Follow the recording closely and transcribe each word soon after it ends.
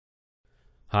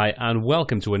Hi and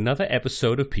welcome to another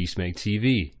episode of Peacemake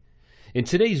TV. In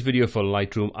today's video for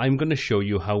Lightroom, I'm going to show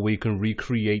you how we can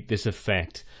recreate this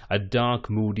effect, a dark,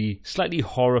 moody, slightly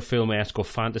horror film-esque or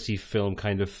fantasy film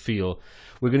kind of feel.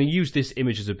 We're going to use this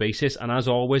image as a basis, and as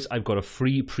always, I've got a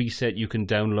free preset you can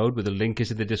download with the link is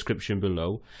in the description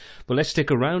below. But let's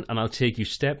stick around and I'll take you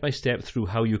step by step through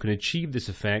how you can achieve this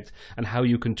effect and how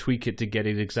you can tweak it to get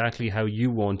it exactly how you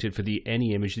want it for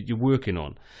any image that you're working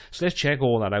on. So let's check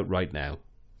all that out right now.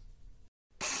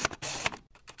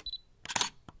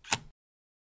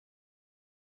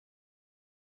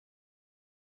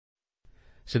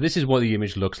 So this is what the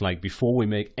image looks like before we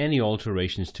make any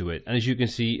alterations to it, and as you can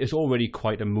see it's already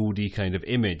quite a moody kind of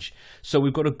image. So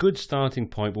we've got a good starting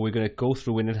point, but we're going to go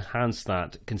through and enhance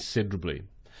that considerably.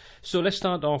 So let's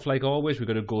start off like always. We're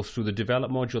going to go through the develop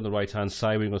module on the right hand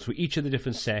side. We're going to go through each of the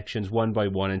different sections one by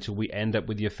one until we end up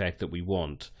with the effect that we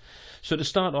want. So to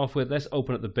start off with, let's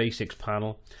open up the basics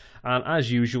panel, and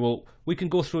as usual we can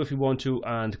go through if we want to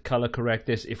and color correct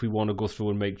this if we want to go through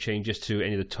and make changes to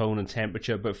any of the tone and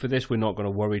temperature, but for this we're not going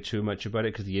to worry too much about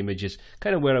it because the image is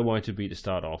kind of where I want it to be to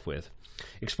start off with.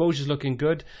 Exposure is looking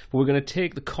good, but we're going to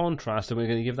take the contrast and we're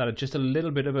going to give that just a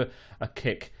little bit of a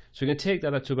kick. So we're going to take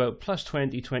that up to about plus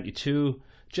 20, 22,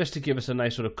 just to give us a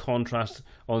nice sort of contrast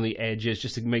on the edges,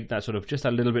 just to make that sort of just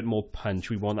a little bit more punch.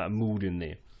 We want that mood in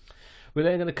there. We're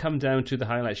then going to come down to the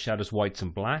highlights, shadows, whites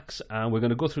and blacks, and we're going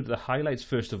to go through to the highlights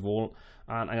first of all,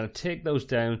 and I'm going to take those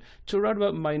down to around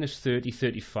about minus 30,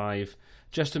 35,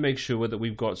 just to make sure that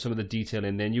we've got some of the detail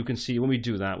in there. And you can see when we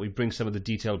do that, we bring some of the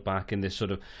detail back in this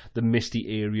sort of the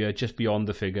misty area just beyond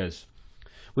the figures.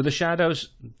 With the shadows,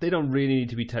 they don't really need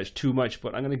to be touched too much,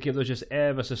 but I'm going to give those just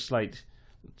ever so slight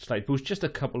boost, just a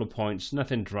couple of points,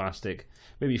 nothing drastic,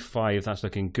 maybe 5, that's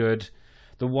looking good.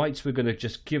 The whites, we're going to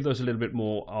just give those a little bit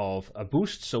more of a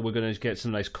boost, so we're going to get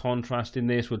some nice contrast in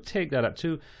this. We'll take that up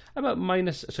to about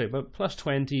about plus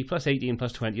 20, plus 18,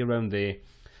 plus 20, around there.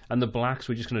 And the blacks,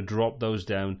 we're just going to drop those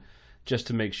down just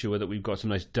to make sure that we've got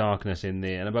some nice darkness in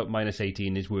there, and about minus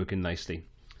 18 is working nicely.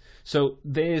 So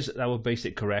there's our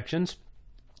basic corrections.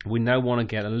 We now want to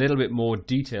get a little bit more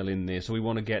detail in there, so we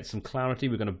want to get some clarity.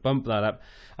 We're going to bump that up,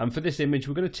 and for this image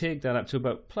we're going to take that up to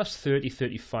about plus 30,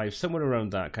 35, somewhere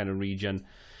around that kind of region,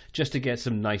 just to get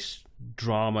some nice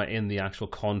drama in the actual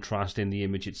contrast in the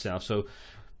image itself. So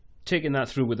taking that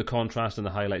through with the contrast and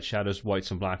the highlights, shadows, whites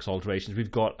and blacks alterations,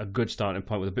 we've got a good starting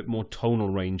point with a bit more tonal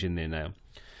range in there now.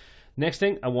 Next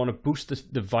thing, I want to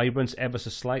boost the vibrance ever so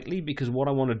slightly, because what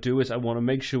I want to do is I want to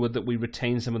make sure that we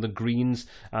retain some of the greens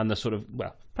and the sort of,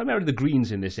 well, primarily the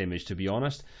greens in this image, to be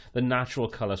honest, the natural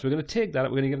colour. So we're going to take that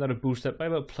up, we're going to give that a boost up by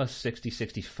about plus 60,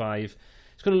 65.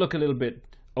 It's going to look a little bit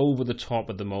over the top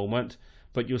at the moment,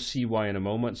 but you'll see why in a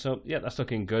moment. So yeah, that's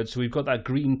looking good. So we've got that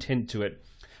green tint to it.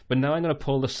 But now I'm going to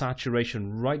pull the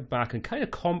saturation right back and kind of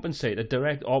compensate a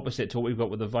direct opposite to what we've got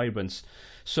with the vibrance.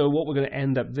 So what we're going to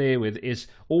end up there with is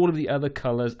all of the other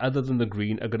colours other than the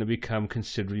green are going to become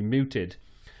considerably muted.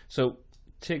 So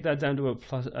take that down to a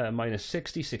plus, minus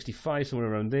 60, 65,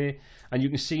 somewhere around there. And you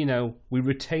can see now we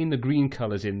retain the green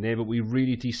colours in there, but we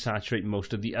really desaturate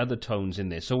most of the other tones in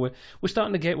there. So we're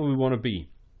starting to get where we want to be.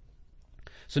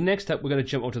 So next up we're going to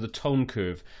jump onto the tone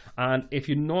curve, and if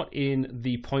you're not in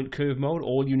the point curve mode,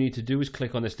 all you need to do is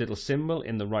click on this little symbol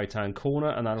in the right hand corner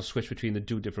and that'll switch between the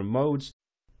two different modes.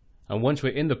 And once we're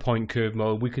in the point curve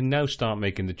mode, we can now start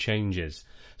making the changes.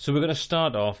 So we're going to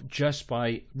start off just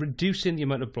by reducing the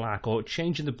amount of black, or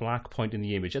changing the black point in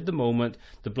the image. At the moment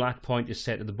the black point is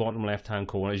set at the bottom left hand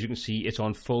corner. As you can see, it's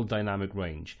on full dynamic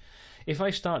range. If I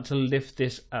start to lift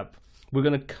this up, we're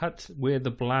going to cut where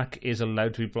the black is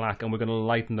allowed to be black, and we're going to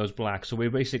lighten those blacks. So we're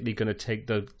basically going to take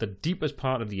the deepest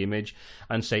part of the image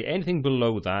and say anything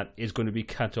below that is going to be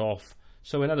cut off.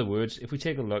 So in other words, if we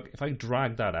take a look, if I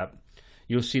drag that up,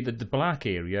 you'll see that the black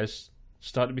areas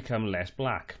start to become less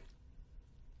black.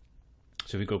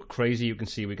 So if we go crazy, you can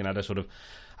see we can add a sort of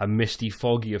a misty,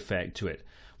 foggy effect to it.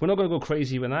 We're not going to go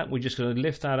crazy with that. We're just going to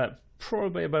lift that up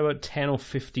probably about 10 or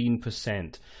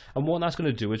 15%. And what that's going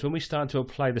to do is when we start to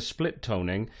apply the split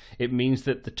toning, it means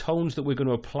that the tones that we're going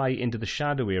to apply into the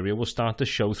shadow area will start to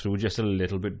show through just a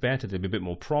little bit better. They'll be a bit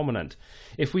more prominent.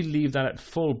 If we leave that at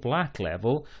full black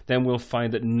level, then we'll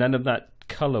find that none of that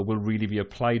colour will really be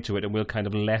applied to it, and we'll kind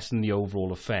of lessen the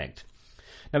overall effect.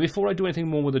 Now before I do anything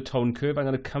more with the tone curve, I'm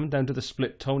going to come down to the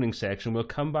split toning section. We'll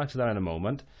come back to that in a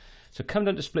moment. So come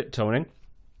down to split toning.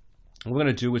 What we're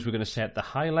going to do is we're going to set the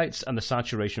highlights and the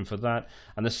saturation for that,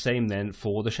 and the same then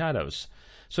for the shadows.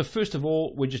 So first of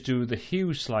all, we just do the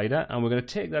hue slider, and we're going to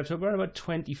take that to around about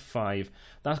 25.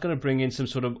 That's going to bring in some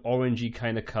sort of orangey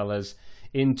kind of colours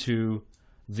into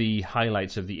the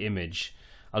highlights of the image.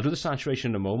 I'll do the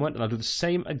saturation in a moment, and I'll do the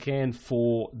same again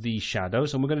for the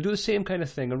shadows. And we're going to do the same kind of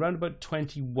thing around about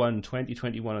 21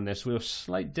 on this. We have a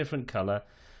slight different color,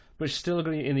 but it's still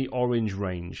going to be in the orange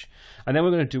range. And then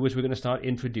what we're going to do is we're going to start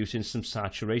introducing some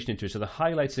saturation into it. So the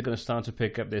highlights are going to start to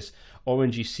pick up this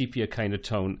orangey sepia kind of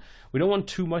tone. We don't want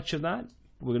too much of that.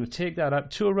 We're going to take that up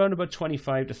to around about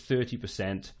 25 to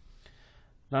 30%.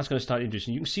 That's going to start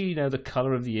introducing. You can see now the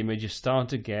color of the image is starting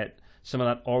to get some of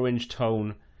that orange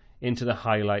tone into the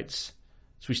highlights.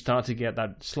 So we start to get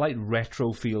that slight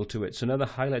retro feel to it. So now the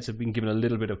highlights have been given a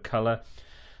little bit of color.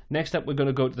 Next up, we're going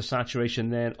to go to the saturation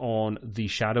then on the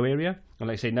shadow area. And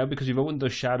like I say, now because we've opened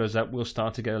those shadows up, we'll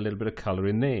start to get a little bit of color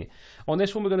in there. On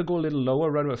this one, we're going to go a little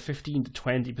lower, around about 15 to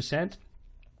 20%.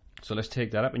 So let's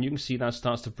take that up, and you can see that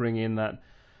starts to bring in that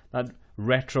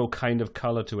retro kind of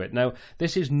color to it. Now,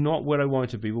 this is not where I want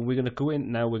it to be, but we're going to go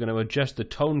in now, we're going to adjust the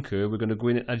tone curve, we're going to go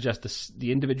in and adjust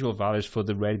the individual values for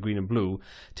the red, green, and blue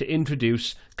to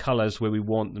introduce colors where we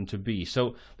want them to be.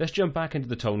 So let's jump back into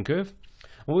the tone curve.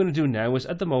 What we're going to do now is,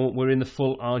 at the moment, we're in the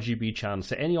full RGB channel,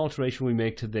 so any alteration we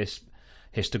make to this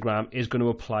histogram is going to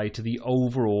apply to the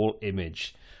overall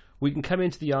image. We can come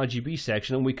into the RGB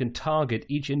section and we can target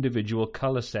each individual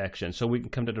color section. So we can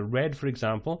come to the red, for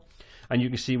example, and you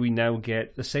can see we now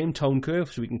get the same tone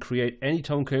curve, so we can create any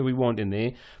tone curve we want in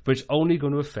there, but it's only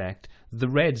going to affect the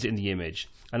reds in the image.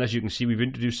 And as you can see, we've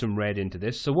introduced some red into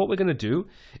this. So what we're going to do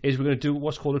is we're going to do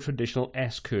what's called a traditional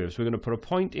S curve. So we're going to put a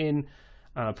point in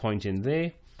and a point in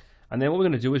there, and then what we're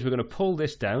going to do is we're going to pull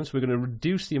this down, so we're going to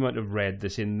reduce the amount of red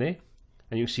that's in there,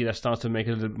 and you can see that starts to make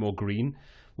it a little bit more green.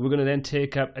 We're going to then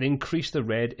take up and increase the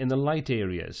red in the light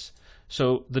areas.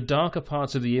 So the darker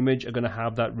parts of the image are going to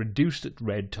have that reduced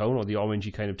red tone, or the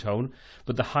orangey kind of tone,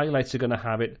 but the highlights are going to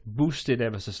have it boosted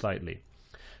ever so slightly.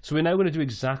 So we're now going to do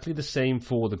exactly the same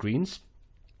for the greens.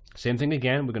 Same thing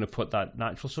again, we're going to put that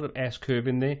natural sort of S curve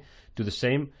in there, do the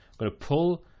same. We're going to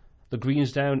pull the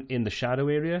greens down in the shadow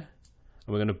area,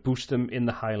 and we're going to boost them in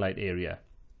the highlight area.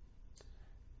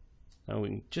 Now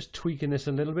we're just tweaking this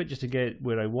a little bit just to get it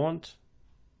where I want.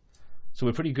 So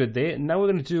we're pretty good there. And now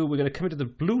we're going to come into the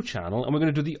blue channel, and we're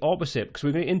going to do the opposite, because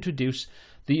we're going to introduce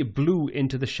the blue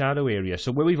into the shadow area.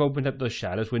 So where we've opened up those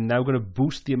shadows, we're now going to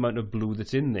boost the amount of blue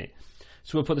that's in there.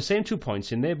 So we'll put the same 2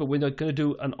 points in there, but we're going to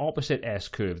do an opposite S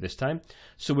curve this time.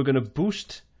 So we're going to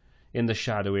boost in the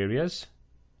shadow areas,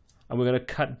 and we're going to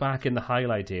cut back in the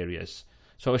highlight areas.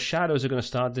 So our shadows are going to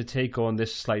start to take on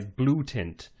this slight blue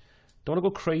tint. Don't want to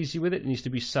go crazy with it. It needs to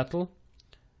be subtle.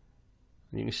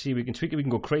 And you can see we can tweak it. We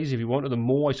can go crazy if you want. The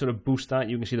more I sort of boost that,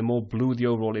 you can see the more blue the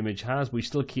overall image has. But we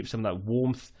still keep some of that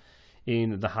warmth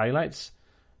in the highlights.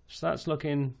 So that's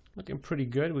looking pretty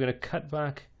good. We're going to cut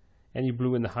back any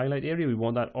blue in the highlight area. We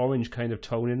want that orange kind of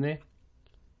tone in there.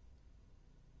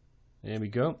 There we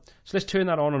go. So let's turn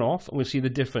that on and off, and we'll see the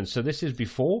difference. So this is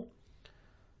before,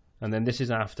 and then this is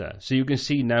after. So you can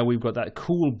see now we've got that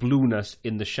cool blueness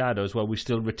in the shadows while we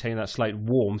still retain that slight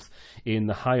warmth in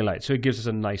the highlight. So it gives us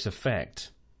a nice effect.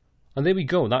 And there we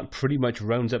go. That pretty much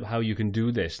rounds up how you can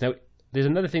do this. Now, there's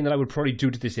another thing that I would probably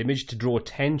do to this image to draw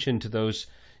attention to those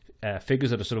figures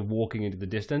that are sort of walking into the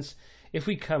distance. If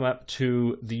we come up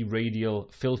to the radial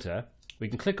filter, we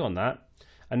can click on that,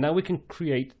 and now we can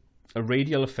create a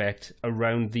radial effect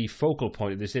around the focal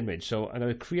point of this image. So I'm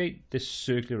going to create this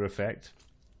circular effect,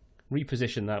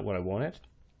 reposition that where I want it.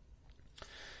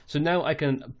 So now I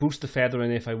can boost the feather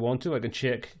in if I want to. I can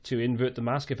check to invert the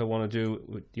mask if I want to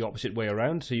do it the opposite way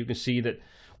around. So you can see that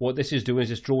what this is doing is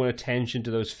just drawing attention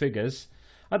to those figures.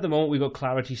 At the moment we've got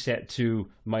clarity set to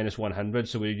 -100,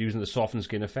 so we're using the soften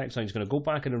skin effect. So I'm just going to go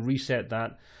back and reset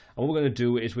that. And what we're going to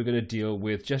do is we're going to deal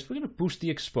with we're going to boost the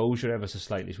exposure ever so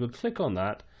slightly. So we'll click on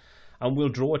that, and we'll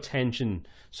draw attention.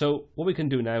 So what we can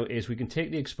do now is we can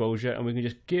take the exposure and we can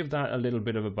just give that a little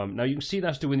bit of a bump. Now you can see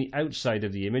that's doing the outside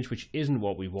of the image, which isn't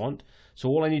what we want. So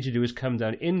all I need to do is come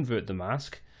down, invert the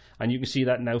mask, and you can see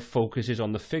that now focuses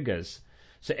on the figures.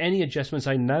 So any adjustments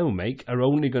I now make are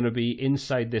only going to be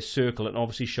inside this circle and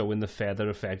obviously showing the feather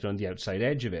effect on the outside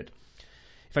edge of it.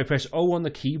 If I press O on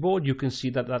the keyboard, you can see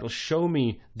that that'll show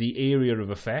me the area of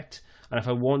effect. And if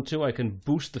I want to, I can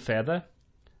boost the feather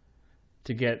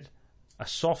to get a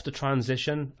softer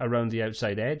transition around the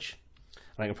outside edge,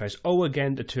 and I can press O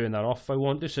again to turn that off if I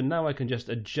want to. So now I can just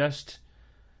adjust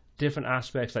different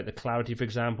aspects like the clarity, for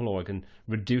example, or I can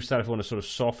reduce that if I want to sort of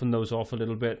soften those off a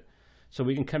little bit. So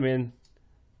we can come in,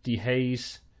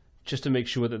 dehaze, just to make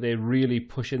sure that they're really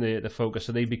pushing the focus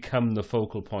so they become the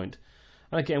focal point.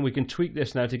 And again, we can tweak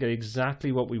this now to get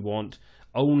exactly what we want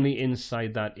only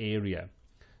inside that area.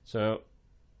 So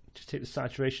Just take the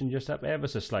saturation just up ever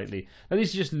so slightly. Now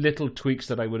these are just little tweaks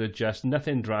that I would adjust,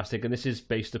 nothing drastic, and this is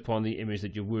based upon the image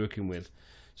that you're working with.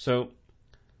 So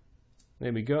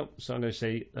there we go. So I'm going to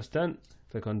say that's done.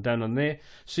 Click on down on there.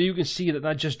 So you can see that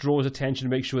that just draws attention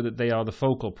to make sure that they are the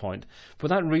focal point. But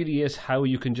that really is how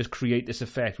you can just create this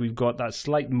effect. We've got that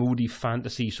slight moody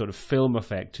fantasy sort of film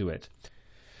effect to it.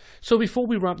 So before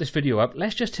we wrap this video up,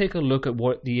 let's just take a look at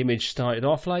what the image started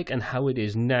off like and how it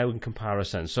is now in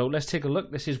comparison. So let's take a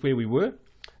look. This is where we were.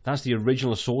 That's the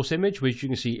original source image, which you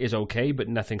can see is okay, but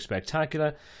nothing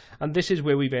spectacular. And this is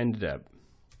where we've ended up.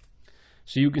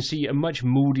 So you can see a much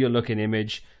moodier looking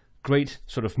image. Great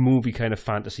sort of movie kind of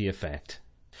fantasy effect.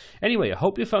 Anyway, I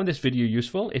hope you found this video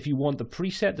useful. If you want the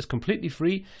preset that's completely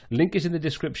free, link is in the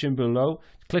description below.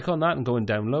 Click on that and go and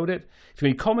download it. If you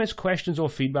have any comments, questions or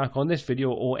feedback on this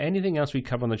video or anything else we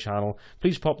cover on the channel,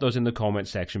 please pop those in the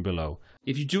comments section below.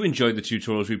 If you do enjoy the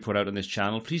tutorials we put out on this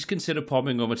channel, please consider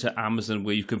popping over to Amazon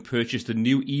where you can purchase the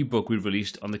new ebook we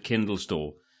released on the Kindle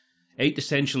store. 8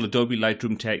 essential Adobe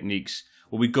Lightroom techniques,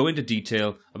 where we go into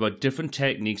detail about different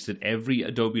techniques that every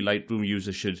Adobe Lightroom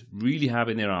user should really have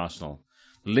in their arsenal.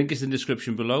 The link is in the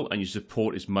description below and your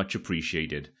support is much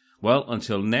appreciated. Well,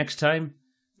 until next time,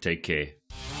 take care.